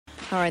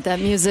All right, that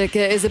music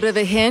is a bit of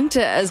a hint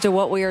as to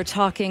what we are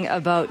talking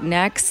about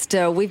next.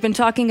 We've been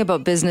talking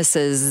about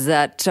businesses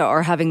that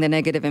are having the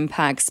negative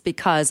impacts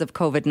because of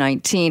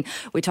COVID-19.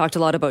 We talked a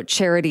lot about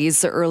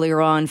charities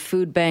earlier on,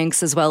 food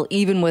banks as well,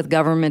 even with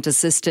government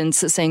assistance,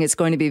 saying it's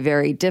going to be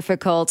very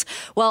difficult.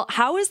 Well,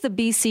 how is the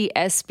BC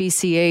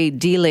SPCA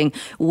dealing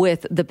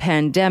with the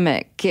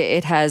pandemic?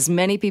 It has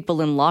many people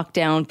in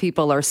lockdown.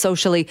 People are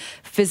socially,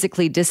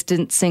 physically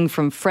distancing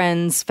from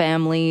friends,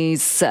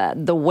 families,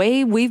 the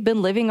way we've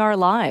been living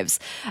our lives.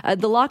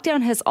 The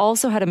lockdown has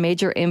also had a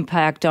major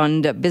impact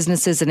on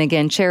businesses and,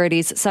 again,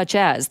 charities such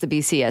as the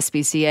BC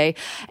SPCA.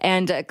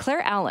 And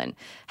Claire Allen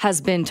has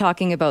been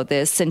talking about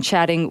this and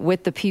chatting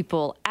with the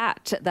people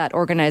at that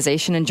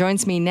organization and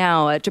joins me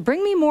now to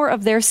bring me more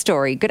of their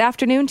story. Good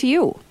afternoon to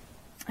you.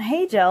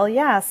 Hey, Jill.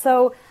 Yeah,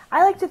 so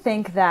I like to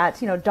think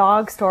that,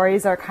 dog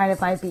stories are kind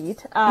of my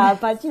beat,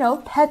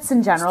 but, pets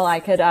in general, I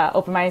could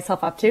open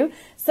myself up to.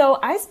 So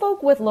I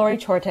spoke with Lori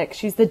Chortik.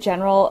 She's the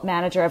General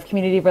Manager of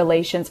Community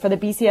Relations for the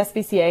BC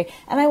SPCA,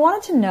 and I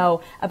wanted to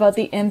know about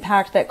the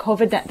impact that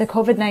the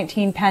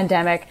COVID-19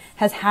 pandemic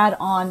has had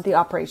on the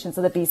operations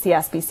of the BC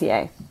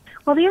SPCA.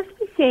 Well, the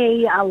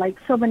SPCA, like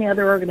so many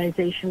other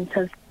organizations,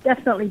 has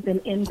definitely been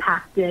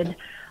impacted.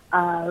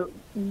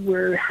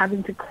 We're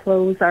having to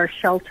close our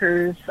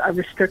shelters,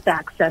 restrict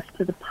access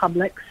to the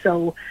public,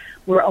 so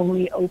we're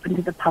only open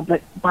to the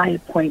public by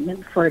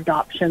appointment for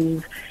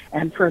adoptions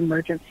and for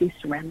emergency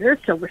surrender.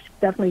 So we're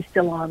definitely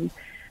still on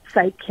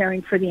site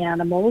caring for the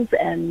animals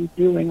and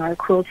doing our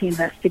cruelty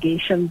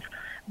investigations,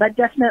 but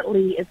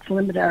definitely it's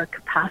limited our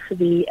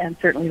capacity and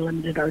certainly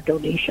limited our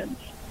donations.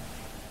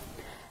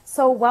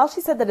 So while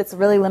she said that it's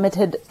really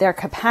limited their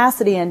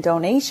capacity and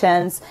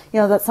donations,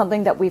 that's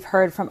something that we've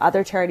heard from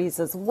other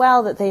charities as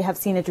well, that they have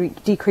seen a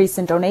decrease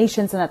in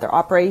donations and that their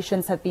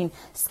operations have been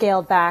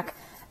scaled back.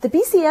 The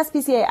BC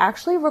SPCA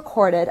actually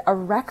recorded a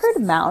record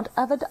amount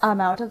of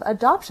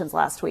adoptions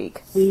last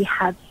week. We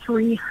had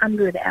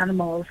 300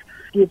 animals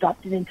be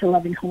adopted into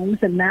loving homes,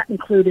 and that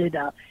included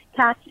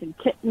cats and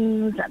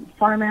kittens and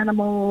farm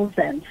animals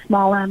and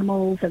small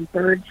animals and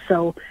birds.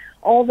 So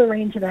all the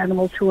range of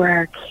animals who are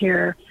our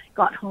care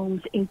got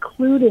homes,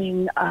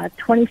 including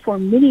 24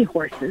 mini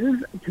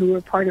horses who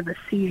were part of a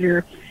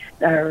seizure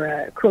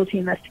or cruelty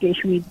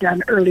investigation we'd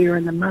done earlier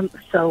in the month.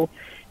 So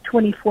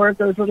 24 of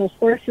those little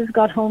horses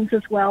got homes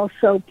as well.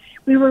 So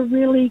we were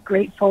really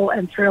grateful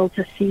and thrilled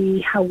to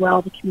see how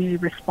well the community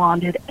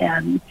responded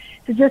and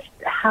to just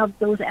have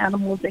those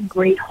animals in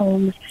great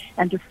homes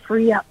and to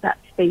free up that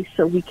space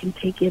so we can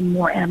take in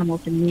more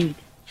animals in need.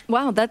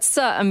 Wow, that's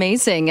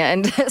amazing,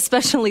 and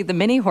especially the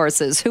mini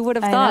horses. Who would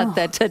have thought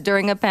that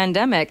during a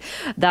pandemic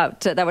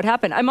that would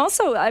happen?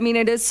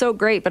 It is so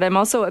great, but I'm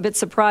also a bit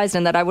surprised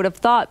in that I would have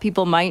thought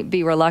people might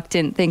be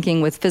reluctant, thinking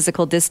with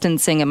physical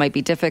distancing it might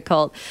be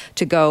difficult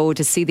to go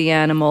to see the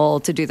animal,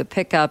 to do the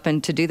pickup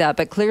and to do that,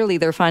 but clearly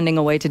they're finding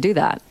a way to do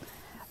that.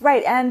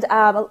 Right, and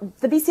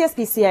the BC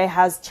SPCA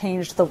has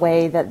changed the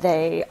way that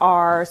they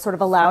are sort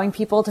of allowing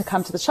people to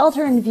come to the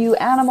shelter and view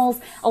animals.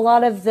 A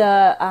lot of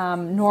the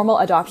normal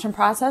adoption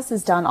process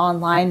is done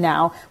online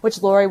now,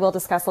 which Lori will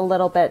discuss a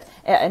little bit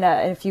in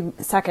a few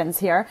seconds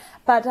here.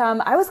 But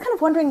I was kind of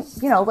wondering,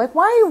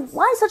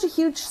 why such a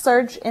huge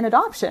surge in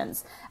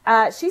adoptions?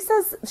 She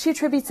says she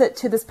attributes it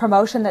to this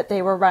promotion that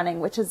they were running,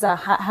 which is a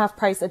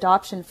half-price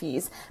adoption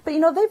fees. But,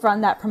 they've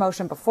run that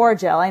promotion before,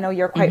 Jill. I know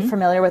you're quite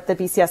familiar with the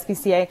BC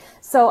SPCA.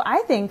 So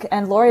I think,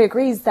 and Lori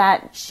agrees,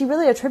 that she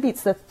really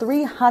attributes the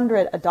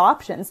 300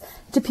 adoptions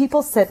to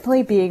people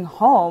simply being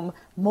home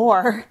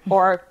more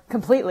or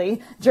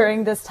completely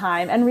during this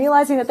time and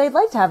realizing that they'd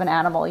like to have an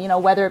animal,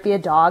 whether it be a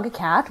dog, a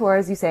cat, or,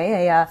 as you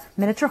say, a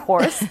miniature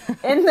horse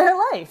in their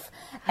life.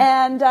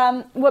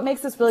 And what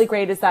makes this really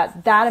great is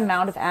that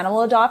amount of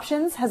animal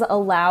adoptions has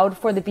allowed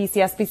for the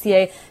BC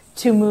SPCA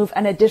to move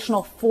an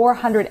additional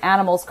 400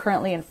 animals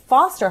currently in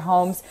foster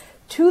homes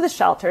to the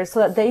shelters so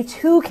that they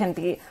too can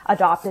be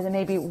adopted and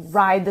maybe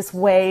ride this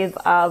wave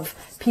of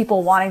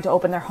people wanting to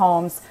open their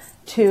homes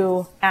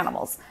to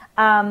animals.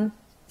 But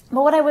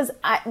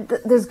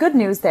there's good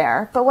news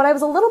there, but what I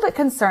was a little bit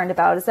concerned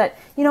about is that,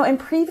 in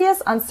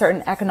previous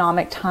uncertain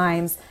economic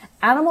times,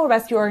 animal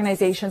rescue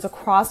organizations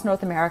across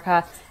North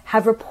America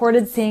have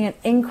reported seeing an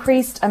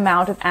increased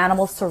amount of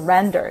animal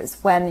surrenders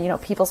when,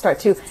 people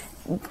start to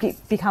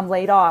become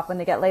laid off, when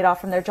they get laid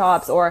off from their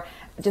jobs or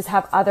just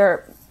have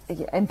other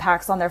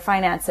impacts on their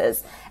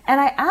finances. And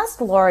I asked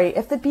Lori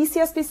if the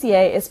BC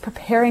SPCA is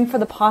preparing for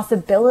the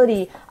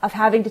possibility of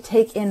having to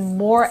take in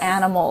more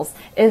animals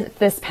if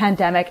this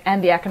pandemic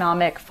and the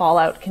economic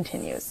fallout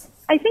continues.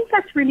 I think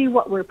that's really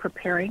what we're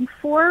preparing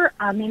for.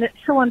 It's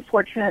so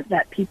unfortunate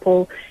that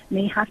people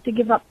may have to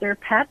give up their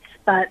pets,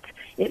 but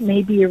it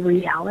may be a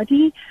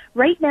reality.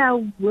 Right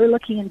now, we're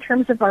looking in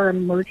terms of our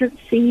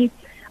emergency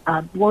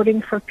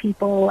boarding for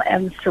people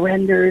and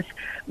surrenders.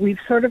 We've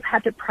sort of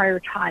had to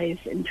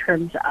prioritize in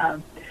terms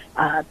of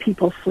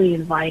people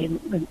fleeing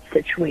violent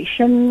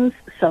situations.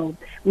 So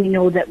we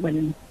know that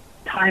when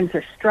times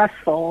are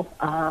stressful,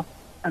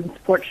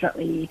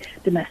 unfortunately,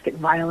 domestic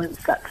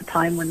violence, that's a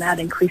time when that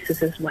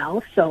increases as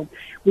well. So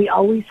we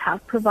always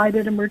have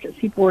provided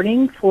emergency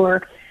boarding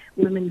for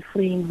women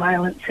fleeing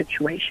violent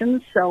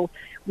situations. So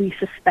we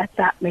suspect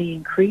that may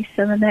increase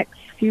in the next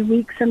few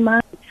weeks and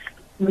months.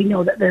 We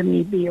know that there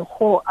may be a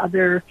whole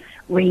other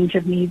range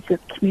of needs that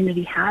the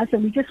community has,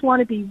 and we just want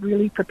to be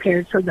really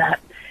prepared so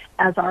that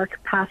as our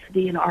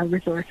capacity and our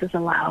resources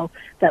allow,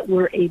 that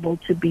we're able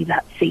to be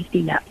that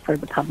safety net for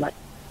the public.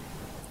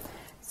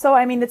 So,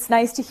 I mean, it's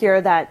nice to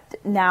hear that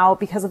now,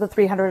 because of the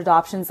 300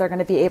 adoptions, they're going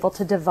to be able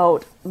to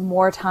devote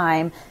more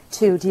time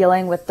to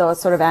dealing with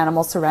those sort of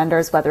animal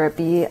surrenders, whether it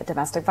be a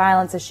domestic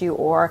violence issue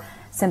or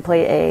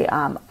simply a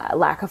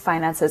lack of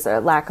finances or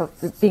lack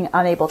of being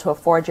unable to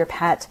afford your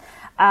pet.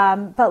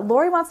 But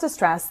Lori wants to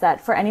stress that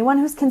for anyone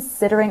who's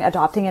considering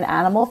adopting an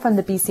animal from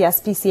the BC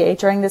SPCA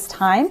during this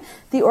time,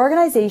 the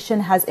organization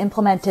has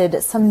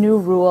implemented some new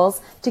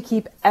rules to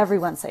keep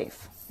everyone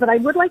safe. But I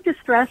would like to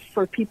stress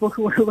for people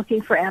who are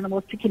looking for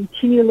animals to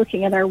continue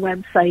looking at our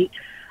website.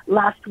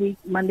 Last week,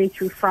 Monday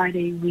through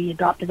Friday, we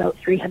adopted out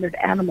 300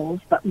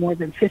 animals, but more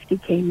than 50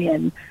 came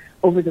in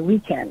over the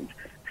weekend.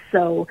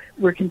 So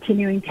we're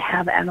continuing to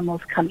have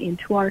animals come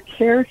into our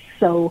care.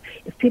 So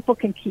if people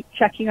can keep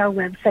checking our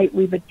website,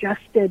 we've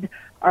adjusted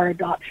our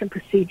adoption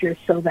procedures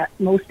so that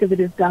most of it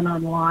is done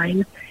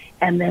online.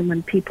 And then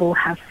when people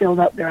have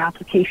filled out their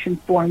application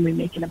form, we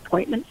make an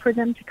appointment for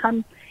them to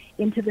come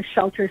into the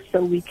shelter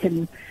so we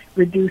can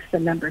reduce the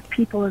number of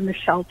people in the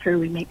shelter.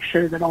 We make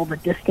sure that all the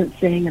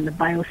distancing and the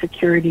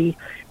biosecurity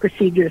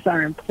procedures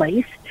are in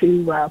place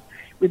to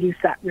reduce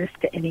that risk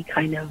to any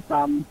kind of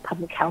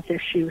public health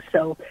issue.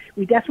 So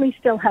we definitely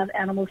still have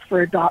animals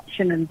for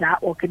adoption, and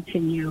that will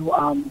continue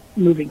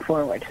moving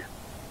forward.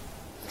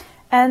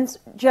 And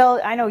Jill,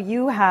 I know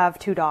you have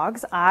 2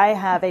 dogs. I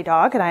have a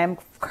dog, and I am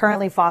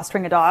currently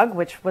fostering a dog,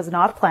 which was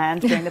not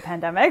planned during the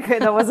pandemic.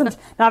 That wasn't,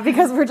 not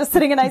because we're just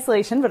sitting in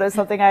isolation, but it was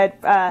something I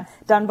had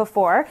done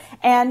before.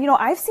 And, you know,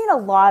 I've seen a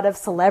lot of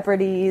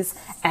celebrities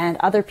and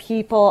other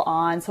people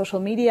on social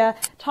media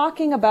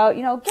talking about,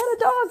 you know, get a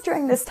dog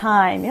during this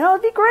time. You know,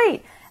 it'd be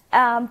great.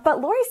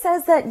 But Lori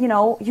says that, you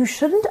know, you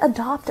shouldn't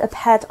adopt a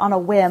pet on a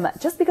whim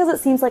just because it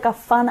seems like a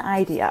fun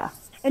idea.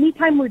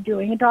 Anytime we're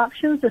doing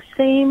adoptions, the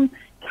same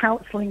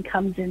counseling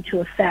comes into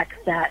effect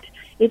that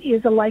it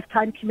is a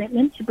lifetime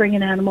commitment to bring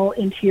an animal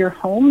into your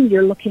home.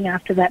 You're looking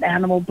after that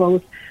animal,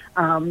 both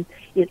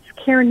its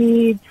care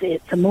needs,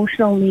 its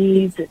emotional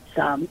needs, its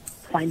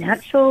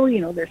financial, you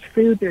know, there's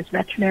food, there's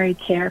veterinary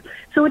care.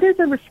 So it is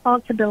a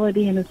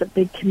responsibility and it's a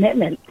big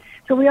commitment.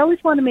 So we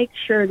always want to make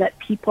sure that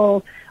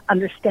people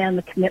understand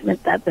the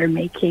commitment that they're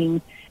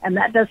making, and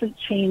that doesn't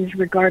change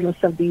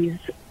regardless of these,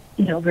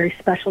 you know, very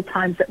special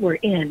times that we're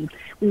in.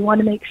 We want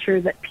to make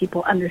sure that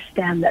people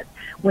understand that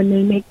when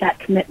they make that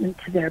commitment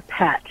to their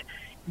pet,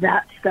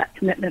 that's that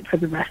commitment for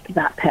the rest of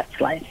that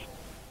pet's life.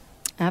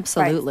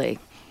 Absolutely. Right.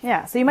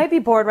 Yeah, so you might be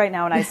bored right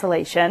now in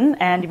isolation,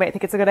 and you might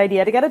think it's a good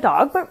idea to get a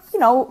dog, but, you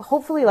know,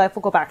 hopefully life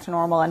will go back to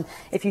normal, and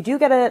if you do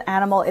get an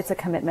animal, it's a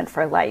commitment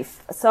for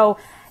life. So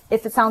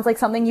if it sounds like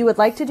something you would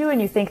like to do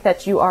and you think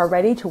that you are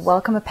ready to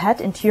welcome a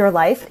pet into your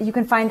life, you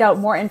can find out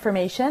more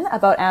information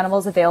about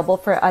animals available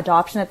for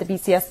adoption at the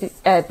BC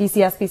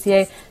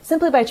SPCA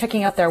simply by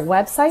checking out their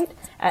website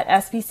at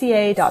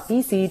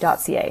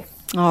spca.bc.ca.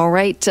 All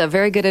right.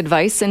 Very good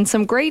advice and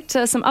some great,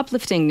 some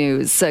uplifting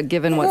news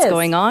given what's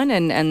going on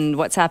and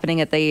what's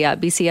happening at the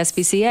BC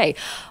SPCA.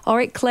 All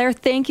right, Claire,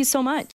 thank you so much.